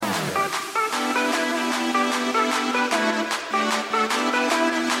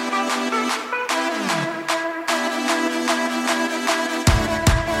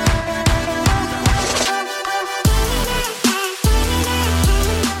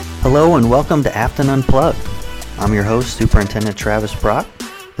Hello and welcome to Affton Unplugged. I'm your host, Superintendent Travis Brock.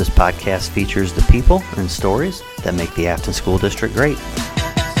 This podcast features the people and stories that make the Affton School District great.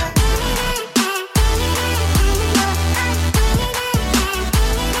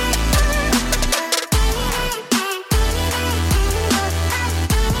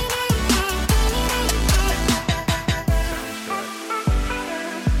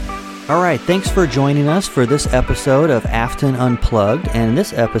 All right, thanks for joining us for this episode of Affton Unplugged. And in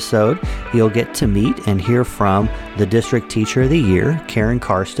this episode, you'll get to meet and hear from the District Teacher of the Year,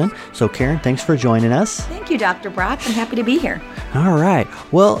 Karsten. So Karen, thanks for joining us. Thank you, Dr. Brock. I'm happy to be here. All right.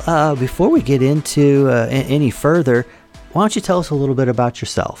 Well, before we get into any further, why don't you tell us a little bit about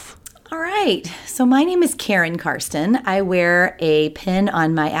yourself? All right. So my name is Karsten. I wear a pin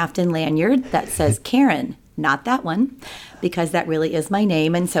on my Affton lanyard that says Karen. Not that one, because that really is my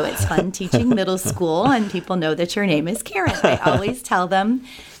name. And so it's fun teaching middle school and people know that your name is Karen. I always tell them,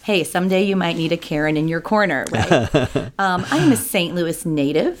 hey, someday you might need a Karen in your corner, right? I am a St. Louis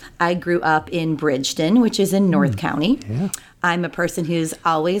native. I grew up in Bridgeton, which is in North County. Yeah. I'm a person who's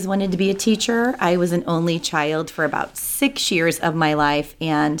always wanted to be a teacher. I was an only child for about 6 years of my life.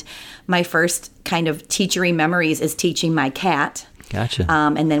 And my first kind of teachery memories is teaching my cat. Gotcha.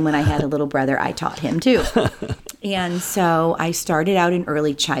 And then when I had a little brother, I taught him too. And so I started out in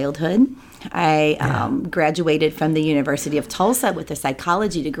early childhood. I graduated from the University of Tulsa with a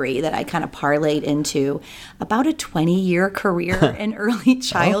psychology degree that I kind of parlayed into about a 20-year career in early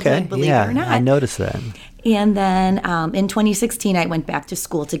childhood, believe it or not. I noticed that. And then in 2016, I went back to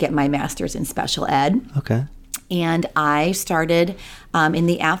school to get my master's in special ed. Okay. And I started in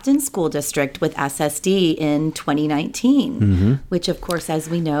the Affton School District with SSD in 2019, which, of course, as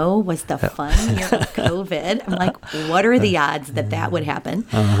we know, was the fun year of COVID. I'm like, what are the odds that that would happen?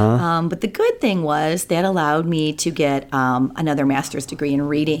 But the good thing was that allowed me to get another master's degree in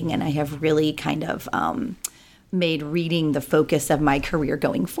reading, and I have really kind of made reading the focus of my career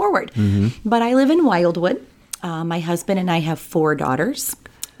going forward. But I live in Wildwood. My husband and I have 4 daughters.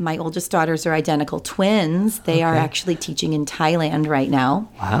 My oldest daughters are identical twins. They are actually teaching in Thailand right now.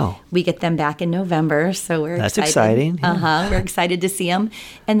 Wow. We get them back in November, so we're That's excited. exciting. Yeah. We're excited to see them.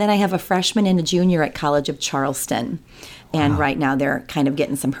 And then I have a freshman and a junior at College of Charleston. And right now they're kind of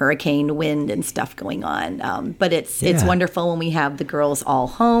getting some hurricane wind and stuff going on. But it's wonderful when we have the girls all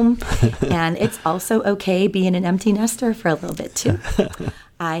home. And it's also okay being an empty nester for a little bit, too.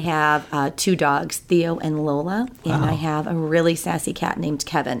 I have 2 dogs, Theo and Lola, and I have a really sassy cat named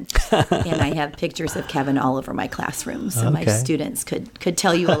Kevin. And I have pictures of Kevin all over my classroom, so my students could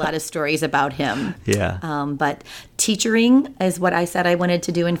tell you a lot of stories about him. Yeah. But teaching is what I said I wanted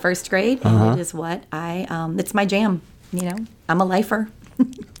to do in first grade, and it is what it's my jam. You know, I'm a lifer.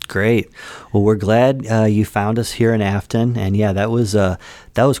 Great. Well, we're glad you found us here in Affton, and that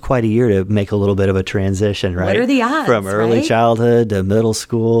was quite a year to make a little bit of a transition, right? What are the odds? From early childhood to middle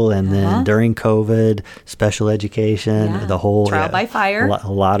school, and then during COVID, special education, the whole trial by fire, a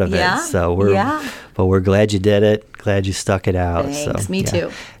lot of it. So we're glad you did it. Glad you stuck it out. Thanks. So, me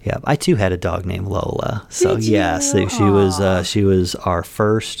too. Yeah, I too had a dog named Lola. So did you? she was our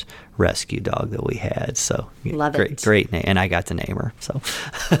first rescue dog that we had. So love it. Great name, and I got to name her. So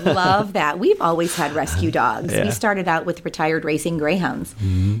love that. We've always had rescue dogs. We started out with retired racing greyhounds,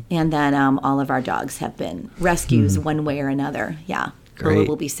 and then all of our dogs have been rescues one way or another. Yeah. Lola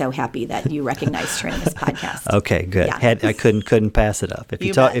will be so happy that you recognized her in this podcast. Okay, good. Yeah. I couldn't pass it up. If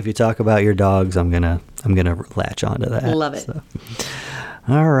you talk about your dogs, I'm gonna latch onto that. Love it. So.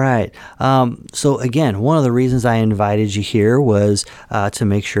 All right. So again, one of the reasons I invited you here was to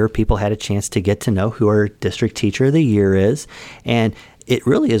make sure people had a chance to get to know who our District Teacher of the Year is, and it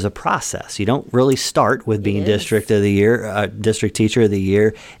really is a process. You don't really start with being District of the Year, District Teacher of the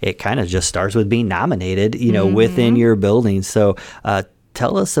Year. It kind of just starts with being nominated, within your building. So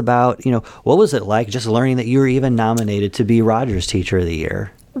tell us about, what was it like just learning that you were even nominated to be Rogers Teacher of the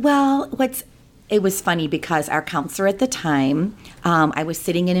Year? Well, it was funny because our counselor at the time, I was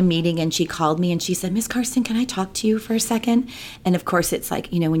sitting in a meeting and she called me and she said, Miss Karsten, can I talk to you for a second? And of course, it's like,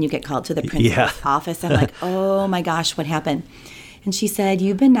 when you get called to the principal's office, I'm like, oh my gosh, what happened? And she said,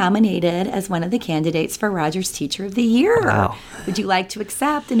 you've been nominated as one of the candidates for Rogers Teacher of the Year. Wow. Would you like to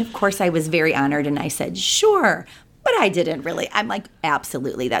accept? And of course, I was very honored and I said, sure. But I didn't really. I'm like,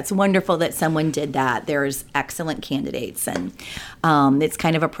 absolutely. That's wonderful that someone did that. There's excellent candidates. And it's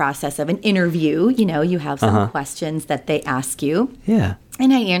kind of a process of an interview. You have some questions that they ask you. Yeah.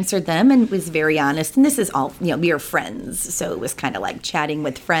 And I answered them and was very honest. And this is all, we are friends. So it was kind of like chatting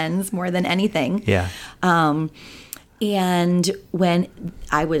with friends more than anything. Yeah. And when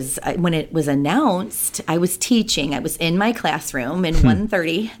it was announced, I was teaching. I was in my classroom in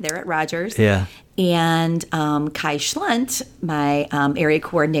 130 there at Rogers. Yeah. And Kai Schlunt, my area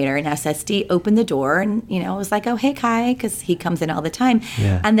coordinator in SSD, opened the door and, I was like, oh, hey, Kai, because he comes in all the time.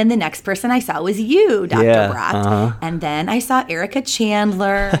 Yeah. And then the next person I saw was you, Dr. Yeah, Brock. And then I saw Erica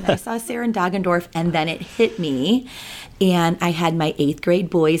Chandler, and I saw Sarah Doggendorf, and then it hit me. And I had my 8th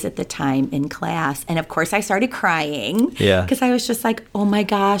grade boys at the time in class. And, of course, I started crying because I was just like, oh, my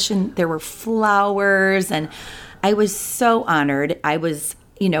gosh. And there were flowers. And I was so honored. I was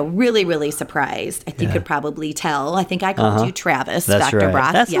really, really surprised. I think you could probably tell. I think I called you Travis, That's Dr. right.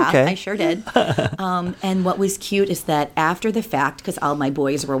 Brock. That's okay. I sure did. And what was cute is that after the fact, because all my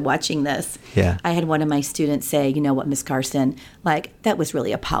boys were watching this, I had one of my students say, you know what, Miss Karsten, that was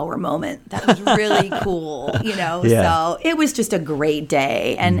really a power moment. That was really cool, So it was just a great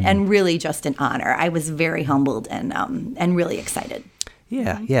day and really just an honor. I was very humbled and really excited.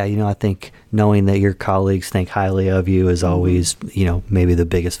 Yeah. I think knowing that your colleagues think highly of you is always, maybe the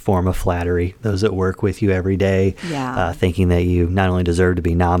biggest form of flattery. Those that work with you every day, thinking that you not only deserve to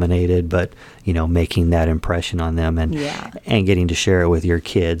be nominated, but, making that impression on them and getting to share it with your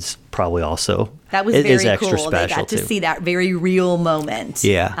kids probably also that was is very extra cool. special They got to too. see that very real moment.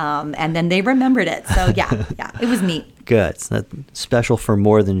 Yeah. And then they remembered it. So, it was neat. Good. It's special for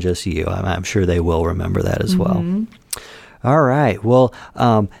more than just you. I'm sure they will remember that as well. All right. Well,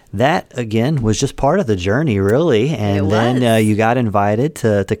 that, again, was just part of the journey, really. And then you got invited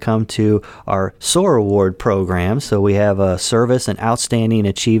to come to our SOAR Award program. So we have a Service and Outstanding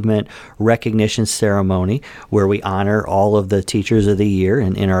Achievement Recognition Ceremony where we honor all of the teachers of the year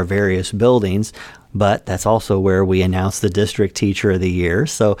in our various buildings. But that's also where we announce the District Teacher of the Year.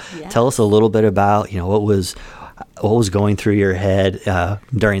 So tell us a little bit about, what was going through your head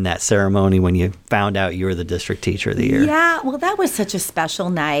during that ceremony when you found out you were the District Teacher of the Year? Yeah, well, that was such a special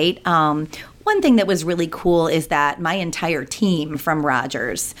night. One thing that was really cool is that my entire team from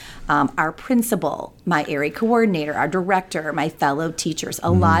Rogers, our principal, my area coordinator, our director, my fellow teachers,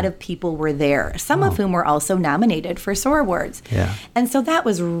 a lot of people were there, some of whom were also nominated for SOAR Awards. Yeah. And so that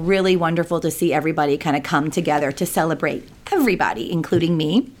was really wonderful to see everybody kind of come together to celebrate everybody, including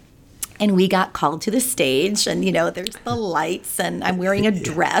me. And we got called to the stage, and, there's the lights, and I'm wearing a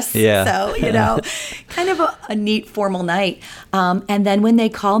dress. Yeah. So, kind of a neat formal night. And then when they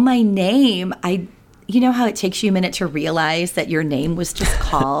call my name, you know how it takes you a minute to realize that your name was just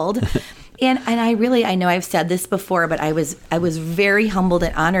called? And I know I've said this before, but I was very humbled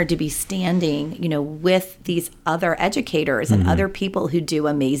and honored to be standing, with these other educators and other people who do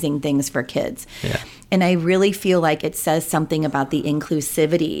amazing things for kids. Yeah. And I really feel like it says something about the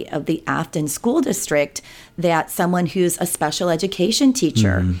inclusivity of the Affton School District that someone who's a special education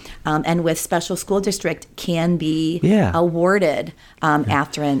teacher and with special school district can be awarded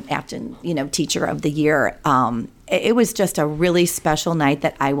Affton, Teacher of the Year. It was just a really special night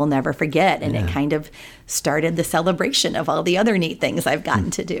that I will never forget. And it kind of started the celebration of all the other neat things I've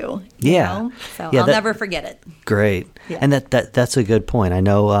gotten to do. So I'll never forget it. Great. Yeah. And that's a good point. I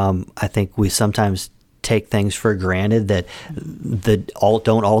know I think we sometimes take things for granted that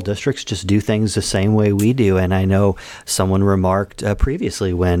don't all districts just do things the same way we do. And I know someone remarked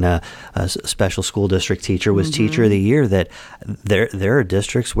previously when a special school district teacher was Teacher of the Year that there are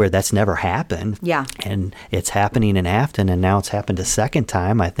districts where that's never happened. Yeah. And it's happening in Affton, and now it's happened a second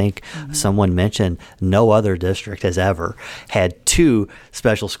time. I think someone mentioned no other district has ever had 2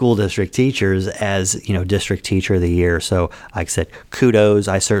 special school district teachers as, District Teacher of the Year. So like I said, kudos.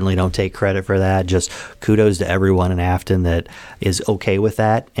 I certainly don't take credit for that. Just kudos to everyone in Affton that is okay with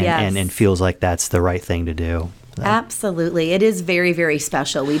that and feels like that's the right thing to do. So. Absolutely. It is very, very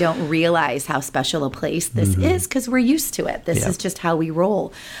special. We don't realize how special a place this is because we're used to it. This is just how we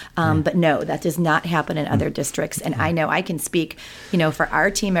roll. But no, that does not happen in other districts. And I know I can speak, for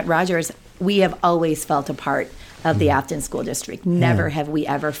our team at Rogers, we have always felt a part of the Affton School District. Never have we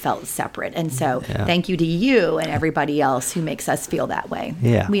ever felt separate. And so thank you to you and everybody else who makes us feel that way.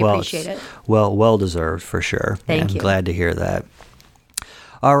 Yeah. We appreciate it. Well deserved for sure. Thank you. Glad to hear that.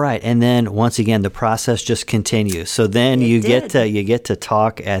 All right, and then once again, the process just continues. So then you get to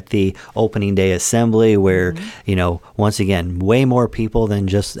talk at the opening day assembly, where once again, way more people than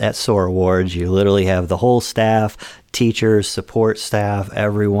just at SOAR Awards. You literally have the whole staff, teachers, support staff,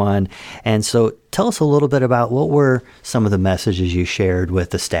 everyone. And so tell us a little bit about what were some of the messages you shared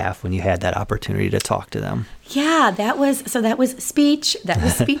with the staff when you had that opportunity to talk to them. Yeah, that was speech. That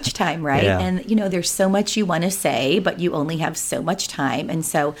was speech time, right? And, there's so much you want to say, but you only have so much time. And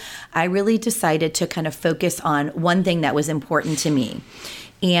so I really decided to kind of focus on one thing that was important to me.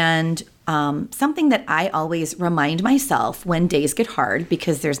 And something that I always remind myself when days get hard,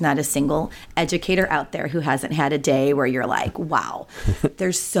 because there's not a single educator out there who hasn't had a day where you're like, wow,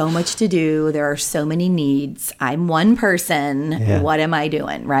 there's so much to do. There are so many needs. I'm one person. Yeah. What am I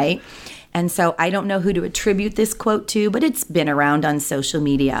doing, right? And so I don't know who to attribute this quote to, but it's been around on social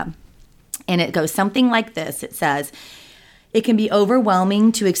media. And it goes something like this. It says, "It can be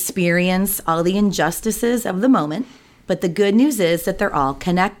overwhelming to experience all the injustices of the moment, but the good news is that they're all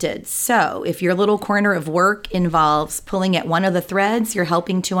connected. So if your little corner of work involves pulling at one of the threads, you're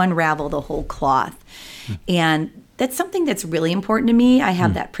helping to unravel the whole cloth." And that's something that's really important to me. I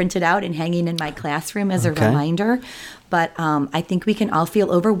have that printed out and hanging in my classroom as a reminder. But I think we can all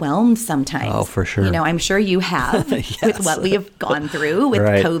feel overwhelmed sometimes. Oh, for sure. You know, I'm sure you have Yes. with what we have gone through with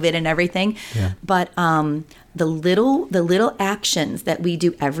COVID and everything. Yeah. But the little actions that we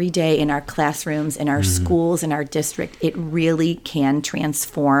do every day in our classrooms, in our schools, in our district, it really can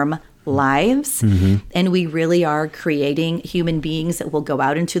transform lives. And we really are creating human beings that will go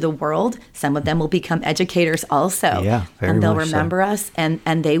out into the world. Some of them will become educators also. Yeah, very and they'll much remember us, and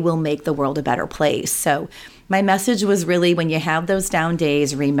they will make the world a better place. So my message was really, when you have those down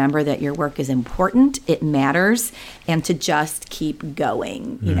days, remember that your work is important, it matters, and to just keep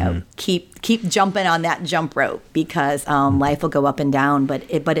going. You know, keep jumping on that jump rope, because life will go up and down, but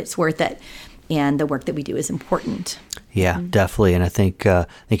it's worth it. And the work that we do is important. Yeah, definitely. And I think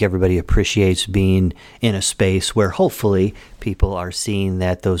everybody appreciates being in a space where hopefully people are seeing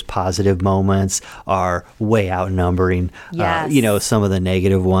that those positive moments are way outnumbering, some of the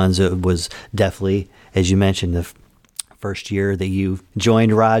negative ones. It was definitely, as you mentioned, the first year that you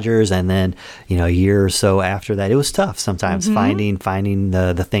joined Rogers, and then a year or so after that, it was tough sometimes finding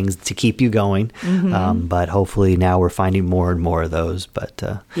the things to keep you going. But hopefully now we're finding more and more of those. But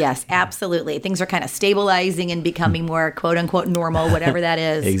yes, absolutely, things are kind of stabilizing and becoming more quote unquote normal, whatever that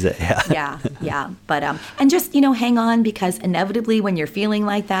is. Exactly. Yeah. But and just hang on, because inevitably when you're feeling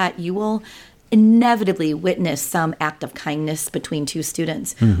like that, you will inevitably witness some act of kindness between two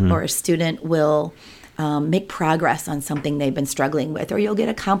students, or a student will make progress on something they've been struggling with, or you'll get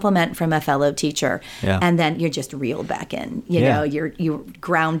a compliment from a fellow teacher, and then you're just reeled back in. You know, you're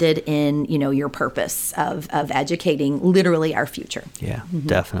grounded in your purpose of educating literally our future. Yeah,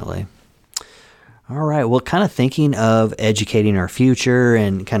 definitely. All right. Well, kind of thinking of educating our future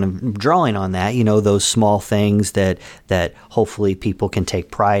and kind of drawing on that, those small things that hopefully people can take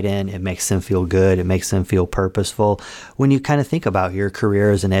pride in. It makes them feel good. It makes them feel purposeful. When you kind of think about your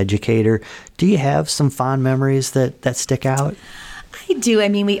career as an educator, do you have some fond memories that stick out? I do. I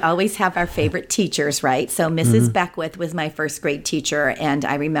mean, we always have our favorite teachers, right? So Mrs. Beckwith was my first grade teacher, and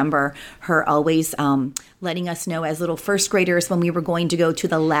I remember her always letting us know as little first graders when we were going to go to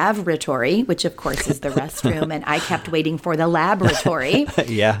the laboratory, which of course is the restroom, and I kept waiting for the laboratory.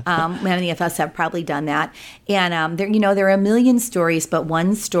 Many of us have probably done that. And there are a million stories, but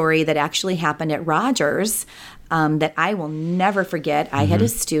one story that actually happened at Rogers that I will never forget. I had a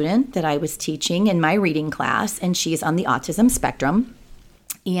student that I was teaching in my reading class, and she's on the autism spectrum.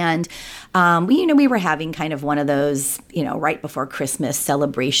 And we were having kind of one of those, right before Christmas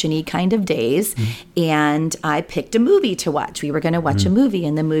celebration-y kind of days. And I picked a movie to watch. We were going to watch a movie,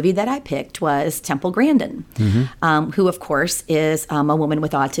 and the movie that I picked was Temple Grandin, who, of course, is a woman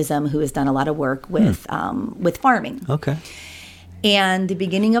with autism who has done a lot of work with farming. Okay. And the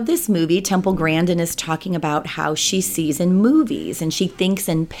beginning of this movie, Temple Grandin is talking about how she sees in movies, and she thinks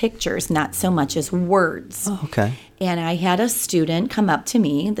in pictures, not so much as words. Oh, okay. And I had a student come up to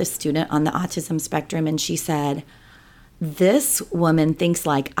me, the student on the autism spectrum, and she said, "This woman thinks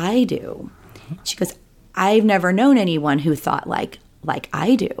like I do." She goes, "I've never known anyone who thought like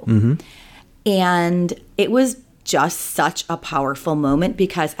I do." And it was just such a powerful moment,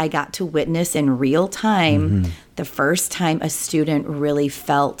 because I got to witness in real time the first time a student really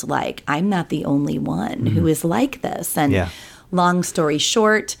felt like I'm not the only one who is like this. And long story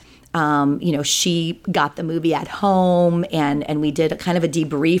short, she got the movie at home, and we did a kind of a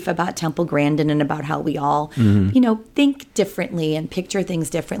debrief about Temple Grandin and about how we all, think differently and picture things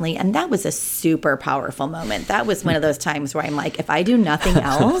differently. And that was a super powerful moment. That was one of those times where I'm like, if I do nothing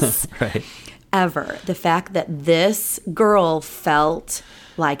else, ever, the fact that this girl felt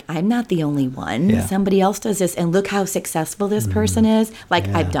like I'm not the only one, somebody else does this, and look how successful this person is,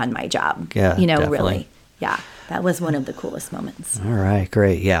 I've done my job. Definitely. Really. That was one of the coolest moments. All right,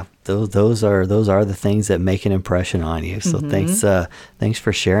 great. Yeah, those are the things that make an impression on you. So thanks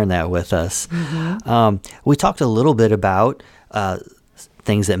for sharing that with us. We talked a little bit about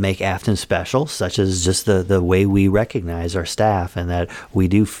things that make Affton special, such as just the way we recognize our staff, and that we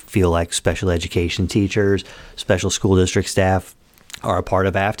do feel like special education teachers, special school district staff are a part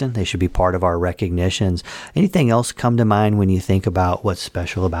of Affton. They should be part of our recognitions. Anything else come to mind when you think about what's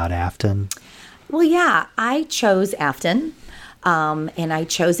special about Affton? Well, yeah, I chose Affton. And I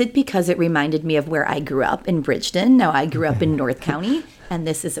chose it because it reminded me of where I grew up in Bridgeton. Now, I grew up in North County, and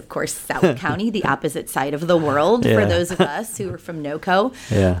this is, of course, South County, the opposite side of the world for those of us who are from NOCO.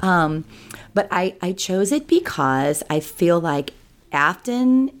 Yeah. But I chose it because I feel like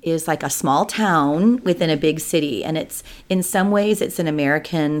Affton is like a small town within a big city, and it's in some ways it's an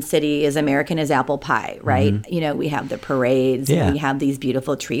American city, as American as apple pie, right? Mm-hmm. We have the parades, and we have these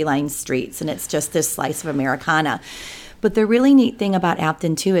beautiful tree-lined streets, and it's just this slice of Americana. But the really neat thing about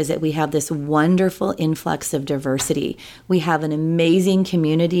Affton, too, is that we have this wonderful influx of diversity. We have an amazing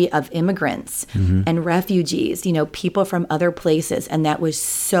community of immigrants and refugees, people from other places. And that was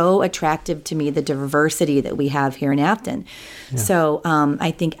so attractive to me, the diversity that we have here in Affton. Yeah. So I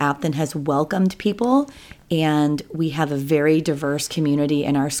think Affton has welcomed people, and we have a very diverse community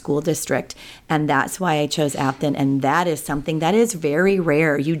in our school district. And that's why I chose Affton. And that is something that is very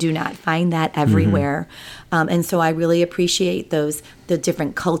rare. You do not find that everywhere. And so I really appreciate the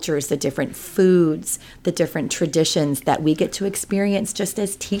different cultures, the different foods, the different traditions that we get to experience just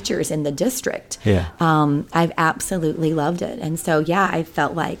as teachers in the district. Yeah. I've absolutely loved it. And so, I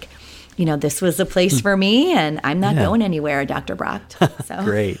felt like, this was a place for me, and I'm not going anywhere, Dr. Brock. So.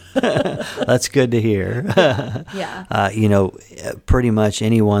 Great. That's good to hear. Yeah. Pretty much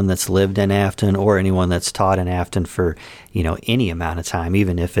anyone that's lived in Affton or anyone that's taught in Affton for, any amount of time,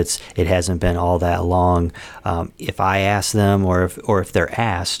 even if it hasn't been all that long, if I ask them or if they're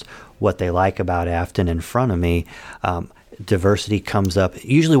asked what they like about Affton in front of me, diversity comes up,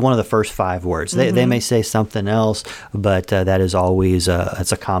 usually one of the first 5 words. They may say something else, but that is always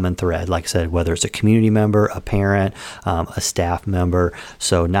it's a common thread. Like I said, whether it's a community member, a parent, a staff member.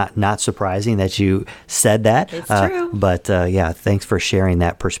 So not surprising that you said that. It's true. But thanks for sharing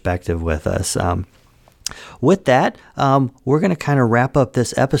that perspective with us. With that, we're going to kind of wrap up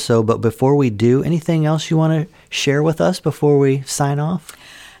this episode. But before we do, anything else you want to share with us before we sign off?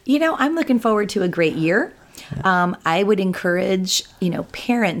 I'm looking forward to a great year. I would encourage,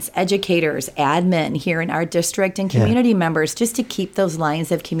 parents, educators, admin here in our district and community members just to keep those lines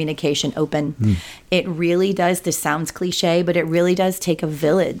of communication open. It really does, this sounds cliche, but it really does take a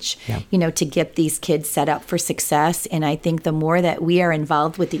village, to get these kids set up for success. And I think the more that we are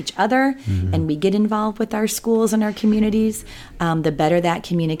involved with each other and we get involved with our schools and our communities, the better that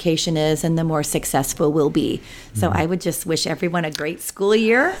communication is and the more successful we'll be. So I would just wish everyone a great school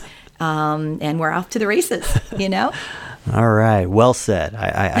year. And we're off to the races, All right. Well said.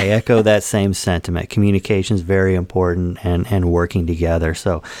 I echo that same sentiment. Communication is very important and working together.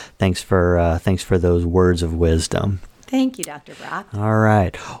 So thanks for those words of wisdom. Thank you, Dr. Brock. All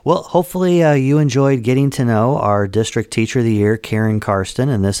right. Well, hopefully you enjoyed getting to know our District Teacher of the Year, Karsten,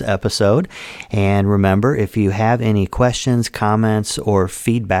 in this episode. And remember, if you have any questions, comments, or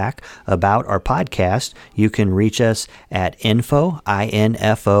feedback about our podcast, you can reach us at info,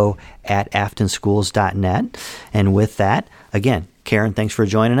 at aftonschools.net. And with that, again, Karen, thanks for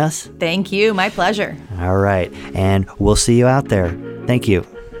joining us. Thank you. My pleasure. All right. And we'll see you out there. Thank you.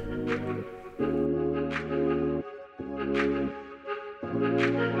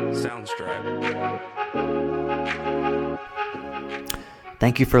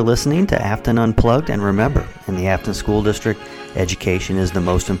 Thank you for listening to Affton Unplugged, and remember, in the Affton School District, education is the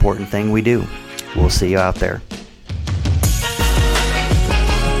most important thing we do. We'll see you out there.